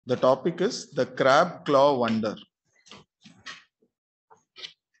The topic is the crab claw wonder.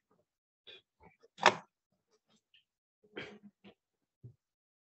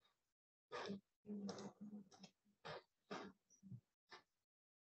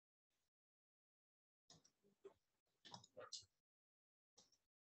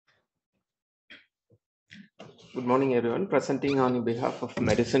 Good morning, everyone. Presenting on behalf of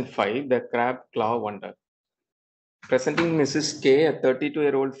Medicine 5, the crab claw wonder. Presenting Mrs. K, a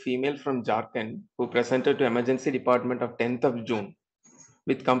 32-year-old female from Jharkhand, who presented to emergency department of 10th of June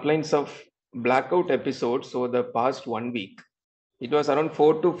with complaints of blackout episodes over the past 1 week. It was around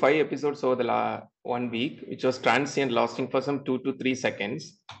 4 to 5 episodes over the 1 week, which was transient, lasting for some 2 to 3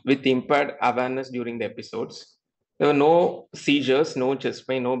 seconds, with impaired awareness during the episodes. There were no seizures, no chest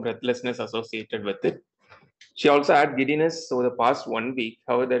pain, no breathlessness associated with it. She also had giddiness over the past 1 week.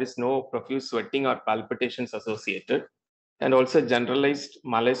 However, there is no profuse sweating or palpitations associated, and also generalized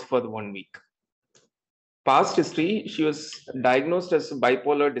malaise for the 1 week. Past history, she was diagnosed as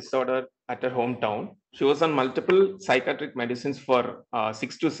bipolar disorder at her hometown. She was on multiple psychiatric medicines for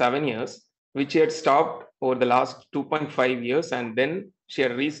 6 to 7 years, which she had stopped over the last 2.5 years, and then she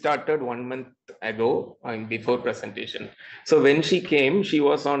had restarted 1 month ago before presentation. So when she came, she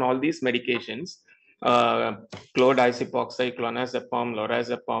was on all these medications: chlordiazepoxide, clonazepam,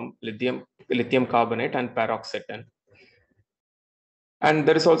 lorazepam, lithium carbonate, and paroxetine. And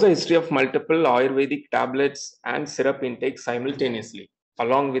there is also a history of multiple Ayurvedic tablets and syrup intake simultaneously,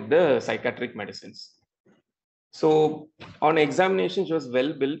 along with the psychiatric medicines. So, on examination, she was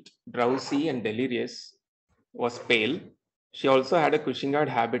well built, drowsy, and delirious, was pale. She also had a Cushingite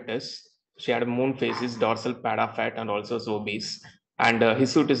habitus. She had moon phases, dorsal pada fat, and also zobes. And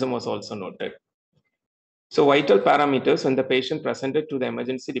hirsutism was also noted. So, vital parameters: when the patient presented to the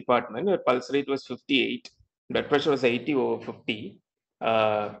emergency department, her pulse rate was 58, blood pressure was 80 over 50.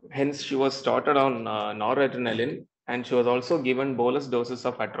 Hence, she was started on noradrenaline, and she was also given bolus doses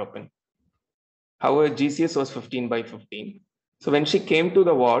of atropine. However, GCS was 15 by 15. So, when she came to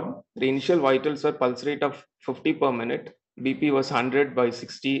the ward, the initial vitals were pulse rate of 50 per minute, BP was 100 by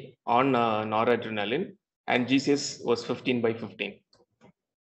 60 on noradrenaline, and GCS was 15 by 15.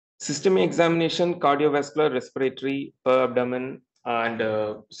 Systemic examination: cardiovascular, respiratory, per abdomen, and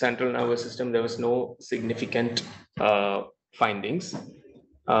central nervous system. There was no significant findings.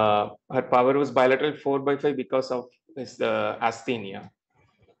 Her power was bilateral 4 by 5 because of this asthenia.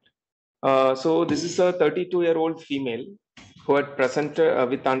 So this is a 32-year-old female who had presented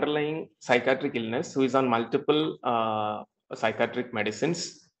with underlying psychiatric illness, who is on multiple psychiatric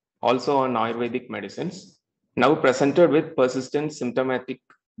medicines, also on Ayurvedic medicines. Now presented with persistent symptomatic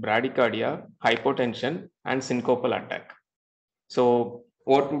bradycardia, hypotension, and syncopal attack. So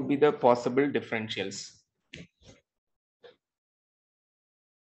what would be the possible differentials?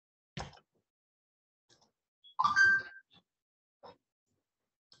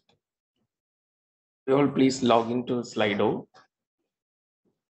 You all please log into Slido.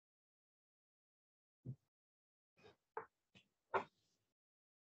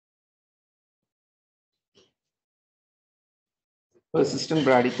 Persistent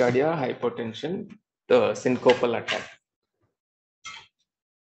bradycardia, hypotension, the syncopal attack.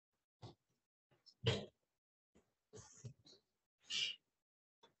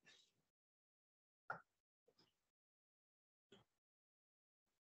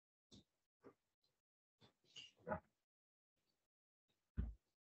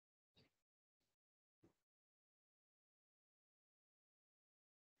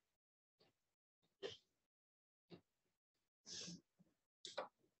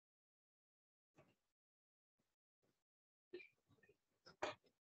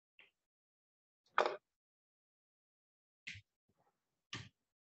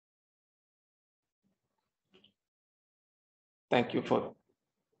 Thank you for.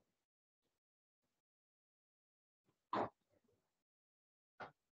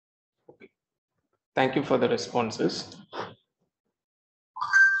 Thank you for the responses.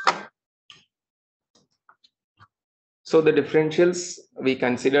 So the differentials we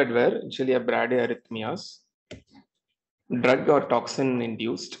considered were initially a bradyarrhythmias, drug or toxin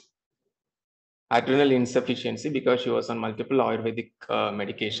induced, adrenal insufficiency because she was on multiple Ayurvedic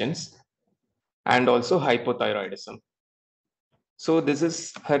medications, and also hypothyroidism. So this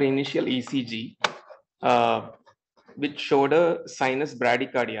is her initial ECG, which showed a sinus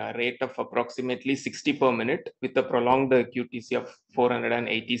bradycardia rate of approximately 60 per minute with a prolonged QTC of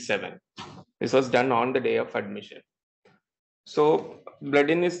 487. This was done on the day of admission. So blood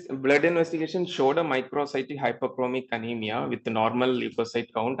investigation showed a microcytic hyperchromic anemia with normal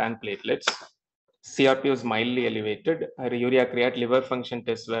leukocyte count and platelets. CRP was mildly elevated. Her urea creat liver function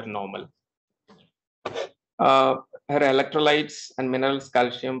tests were normal. Her electrolytes and minerals,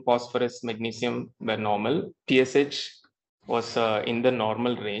 calcium, phosphorus, magnesium were normal. TSH was in the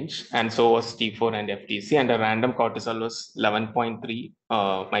normal range, and so was T4 and FTC, and a random cortisol was 11.3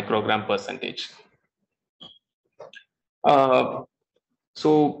 microgram percentage.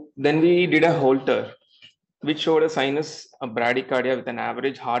 So then we did a Holter, which showed a sinus bradycardia with an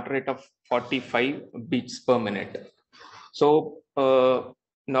average heart rate of 45 beats per minute. So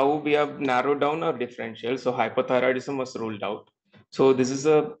now we have narrowed down our differential. So hypothyroidism was ruled out. So this is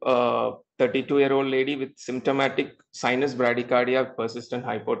a 32-year-old lady with symptomatic sinus bradycardia, persistent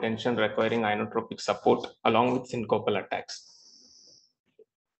hypotension requiring inotropic support along with syncopal attacks.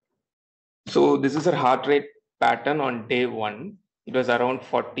 So this is her heart rate pattern on day 1. It was around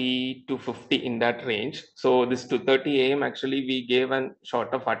 40 to 50 in that range. So this 2:30 a.m. actually we gave a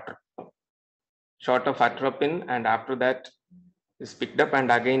shot of atropine, and after that is picked up,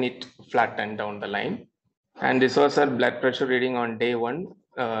 and again it flattened down the line. And this was her blood pressure reading on day 1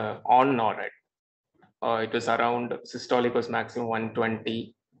 on NORAD. It was around, systolic was maximum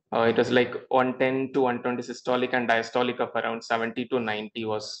 120. It was like 110 to 120 systolic, and diastolic of around 70 to 90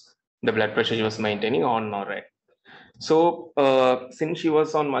 was the blood pressure she was maintaining on NORAD. So since she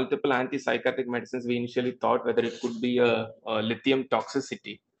was on multiple antipsychotic medicines, we initially thought whether it could be a lithium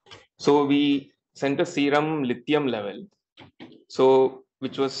toxicity. So we sent a serum lithium level, so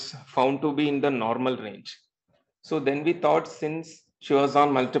which was found to be in the normal range. So then we thought, since she was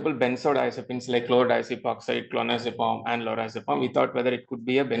on multiple benzodiazepines like chlordiazepoxide, clonazepam, and lorazepam, we thought whether it could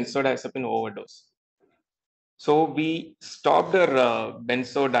be a benzodiazepine overdose. So we stopped her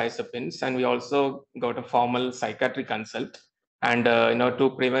benzodiazepines, and we also got a formal psychiatric consult. And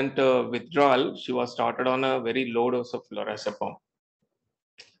to prevent withdrawal, she was started on a very low dose of lorazepam.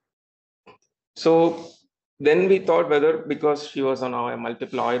 So then we thought whether, because she was on our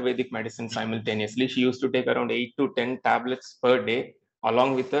multiple Ayurvedic medicine simultaneously, she used to take around 8 to 10 tablets per day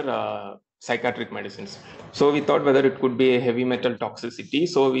along with her psychiatric medicines. So we thought whether it could be a heavy metal toxicity.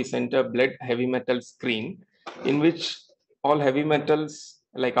 So we sent a blood heavy metal screen in which all heavy metals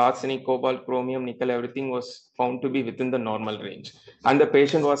like arsenic, cobalt, chromium, nickel, everything was found to be within the normal range. And the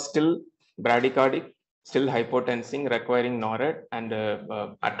patient was still bradycardic, still hypotensing, requiring NORAD and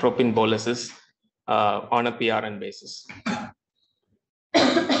atropine boluses on a PRN basis.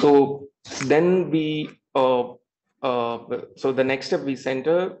 So then so the next step, we sent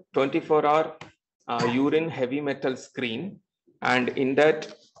a 24-hour urine heavy metal screen, and in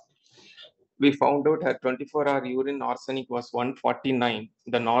that we found out her 24-hour urine arsenic was 149,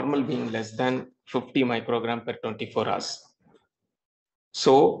 the normal being less than 50 microgram per 24 hours.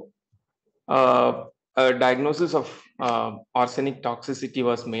 So a diagnosis of arsenic toxicity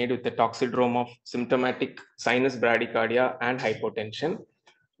was made with the toxidrome of symptomatic sinus bradycardia and hypotension,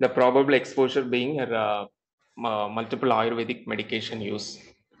 the probable exposure being her multiple Ayurvedic medication use.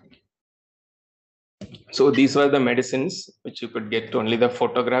 So these were the medicines which you could get only the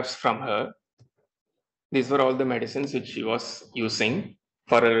photographs from her. These were all the medicines which she was using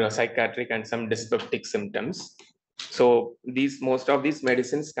for her psychiatric and some dyspeptic symptoms. So most of these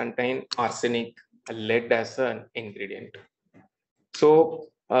medicines contain arsenic, lead as an ingredient. So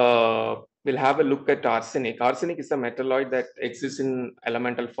we'll have a look at arsenic. Arsenic is a metalloid that exists in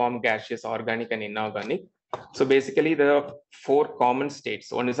elemental form, gaseous, organic, and inorganic. So basically there are 4 common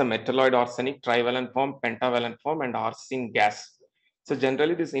states. One is a metalloid arsenic, trivalent form, pentavalent form, and arsine gas. So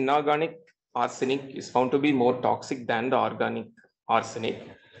generally this inorganic arsenic is found to be more toxic than the organic arsenic.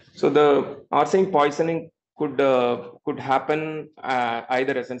 So the arsenic poisoning could happen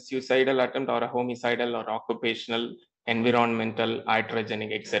either as a suicidal attempt or a homicidal or occupational, environmental,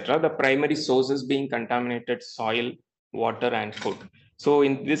 iatrogenic, etc. The primary sources being contaminated soil, water, and food. So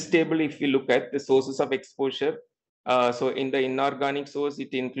in this table, if you look at the sources of exposure, so in the inorganic source,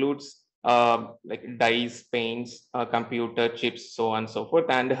 it includes like dyes, paints, computer chips, so on and so forth,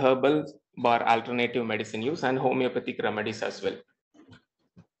 and herbal bar alternative medicine use and homeopathic remedies as well.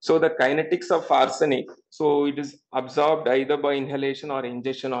 So the kinetics of arsenic, so it is absorbed either by inhalation or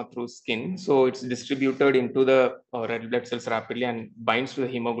ingestion or through skin. So it's distributed into the red blood cells rapidly and binds to the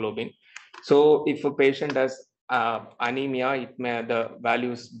hemoglobin. So if a patient has anemia, the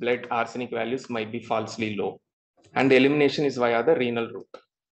values, blood arsenic values might be falsely low. And the elimination is via the renal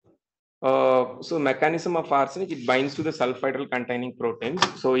route. So mechanism of arsenic, it binds to the sulfhydryl containing proteins.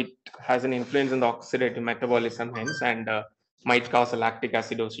 So it has an influence on the oxidative metabolism hence, and might cause a lactic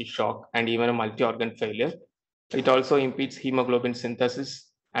acidosis shock and even a multi-organ failure. It also impedes hemoglobin synthesis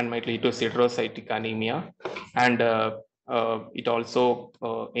and might lead to siderocytic anemia. And It also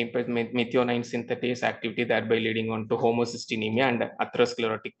impairs methionine synthetase activity, thereby leading on to homocystinemia and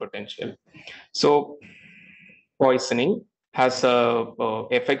atherosclerotic potential. So poisoning has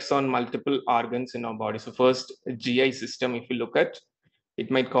effects on multiple organs in our body. So first, GI system, if you look at, it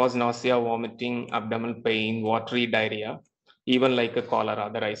might cause nausea, vomiting, abdominal pain, watery diarrhea, even like a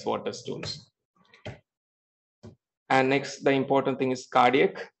cholera, the rice water stools. And next, the important thing is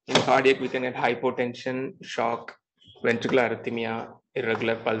cardiac. In cardiac, we can get hypotension, shock, ventricular arrhythmia,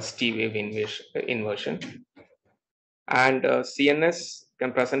 irregular pulse, T wave inversion. And CNS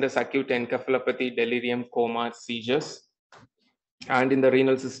can present as acute encephalopathy, delirium, coma, seizures. And in the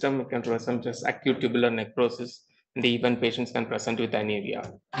renal system, it can present as acute tubular necrosis. And even patients can present with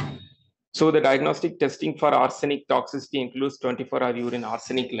anemia. So the diagnostic testing for arsenic toxicity includes 24-hour urine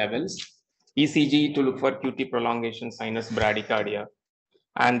arsenic levels, ECG to look for QT prolongation, sinus bradycardia,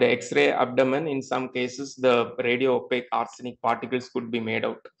 and the X-ray abdomen. In some cases, the radio opaque arsenic particles could be made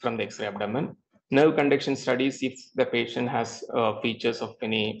out from the X-ray abdomen. Nerve conduction studies if the patient has features of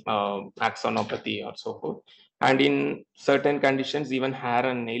any axonopathy or so forth. And in certain conditions, even hair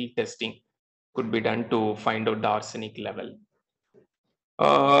and nail testing could be done to find out the arsenic level.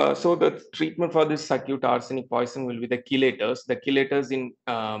 So the treatment for this acute arsenic poison will be the chelators. The chelators in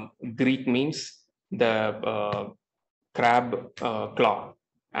Greek means the crab claw,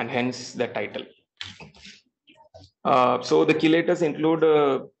 and hence the title. So the chelators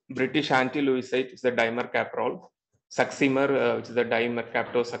include British anti-Lewisite, it's the dimercaprol, Succimer, which is the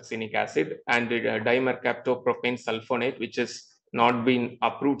dimercaptosuccinic acid, and dimercaptopropane sulfonate, which has not been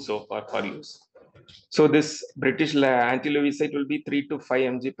approved so far for use. So this British anti-Lewisite will be 3 to 5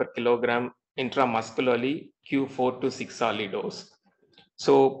 mg per kilogram intramuscularly, Q4 to 6 hourly dose.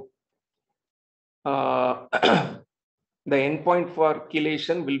 So the endpoint for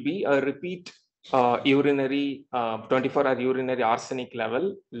chelation will be a repeat urinary 24-hour urinary arsenic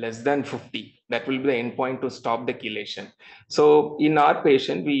level less than 50. That will be the endpoint to stop the chelation. So in our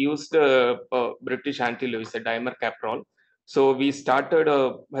patient, we used British anti-Lewisite dimercaprol. So we started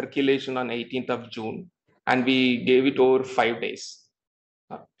her chelation on 18th of June, and we gave it over 5 days.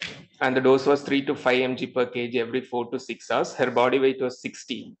 And the dose was 3 to 5 mg per kg every 4 to 6 hours. Her body weight was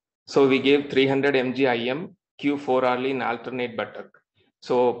 60. So we gave 300 mg IM Q4 hourly in alternate buttock.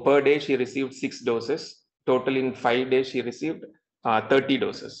 So per day she received 6 doses. Total in 5 days she received 30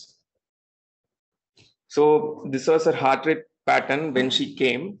 doses. So this was her heart rate pattern when she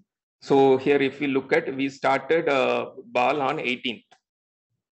came. So here if we look at, we started BAL on 18th.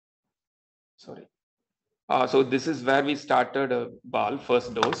 Sorry. So this is where we started BAL,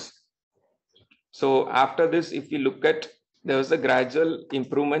 first dose. So after this, if we look at, there was a gradual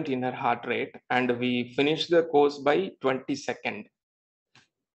improvement in her heart rate, and we finished the course by 22nd.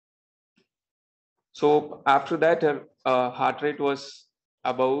 So after that, her heart rate was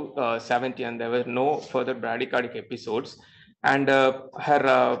above 70, and there were no further bradycardic episodes. And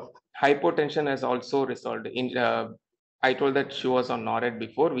her hypotension has also resolved. I told that she was on NORAD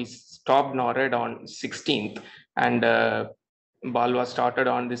before. We stopped NORAD on 16th, and BAL was started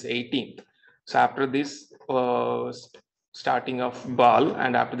on this 18th. So after this starting of BAL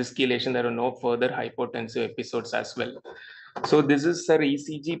and after this chelation, there were no further hypotensive episodes as well. So this is her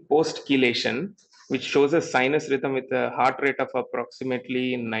ECG post chelation, which shows a sinus rhythm with a heart rate of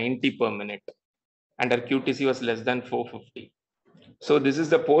approximately 90 per minute, and her QTC was less than 450. So this is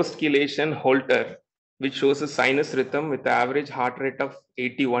the post chelation Holter, which shows a sinus rhythm with the average heart rate of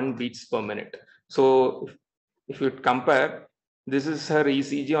 81 beats per minute. So if you compare, this is her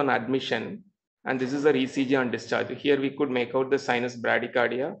ECG on admission, and this is her ECG on discharge. Here we could make out the sinus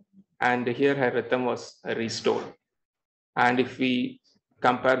bradycardia, and here her rhythm was restored. And if we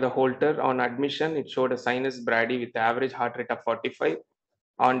compare the Holter on admission, it showed a sinus brady with average heart rate of 45.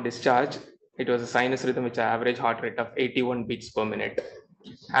 On discharge, it was a sinus rhythm with an average heart rate of 81 beats per minute.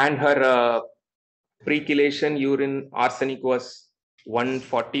 And her pre-chelation urine arsenic was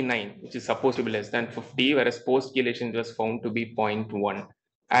 149, which is supposed to be less than 50, whereas post-chelation was found to be 0.1.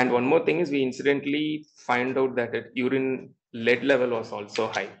 And one more thing is, we incidentally find out that urine lead level was also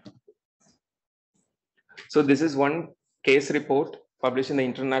high. So this is one case report published in the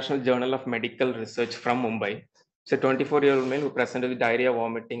International Journal of Medical Research from Mumbai. It's a 24-year-old male who presented with diarrhea,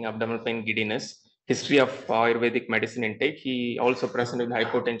 vomiting, abdominal pain, giddiness, history of Ayurvedic medicine intake. He also presented with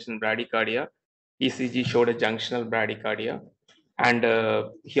hypotension, bradycardia. ECG showed a junctional bradycardia. And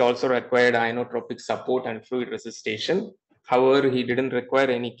he also required inotropic support and fluid resuscitation. However, he didn't require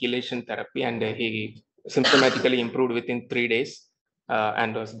any chelation therapy, and he symptomatically improved within 3 days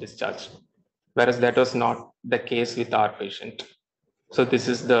and was discharged. Whereas that was not the case with our patient. So this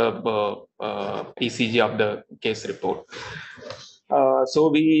is the ECG of the case report. So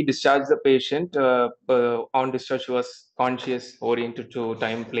we discharged the patient. On discharge, she was conscious, oriented to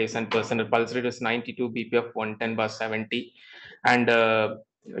time, place, and person. Her pulse rate was 92, BPF 110/70, and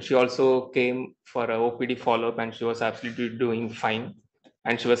she also came for a OPD follow-up, and she was absolutely doing fine.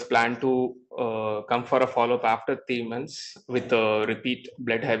 And she was planned to come for a follow-up after 3 months with a repeat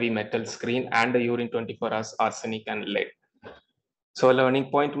blood heavy metal screen and a urine 24 hours arsenic and lead. So a learning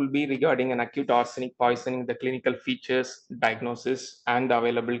point will be regarding an acute arsenic poisoning, the clinical features, diagnosis, and the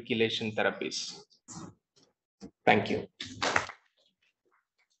available chelation therapies. Thank you.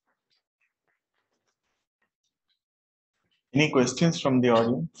 Any questions from the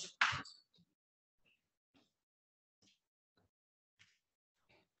audience?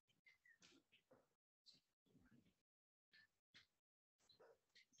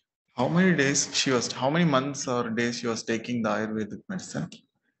 How many months or days she was taking the Ayurvedic medicine?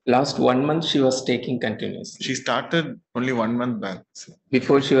 Last 1 month, she was taking continuously. She started only 1 month back.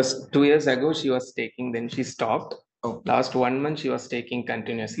 Before she was 2 years ago, she was taking, then she stopped. Oh. Last 1 month, she was taking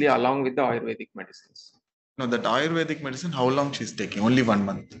continuously along with the Ayurvedic medicines. No, that Ayurvedic medicine, how long she's taking? Only 1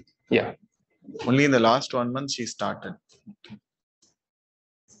 month. Yeah. Only in the last 1 month she started.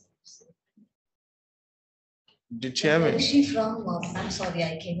 Did she have Where is it? she from? I'm sorry,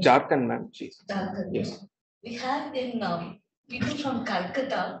 I came. Jharkhand, ma'am. Jharkhand. Yes. We have in people from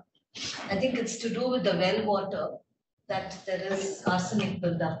Calcutta. I think it's to do with the well water that there is arsenic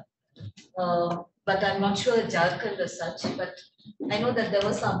buildup. But I'm not sure Jharkhand as such. But I know that there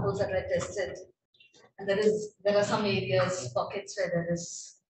were samples that were tested, and there are some areas, pockets where there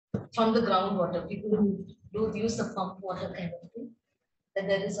is from the groundwater. People who do use the pump water kind of thing, that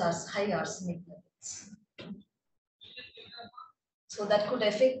there is high arsenic levels. So that could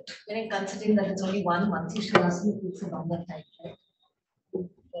affect, when considering that it's only 1 month, you should ask me it's a longer time, right?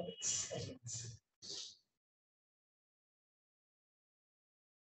 That it's affects.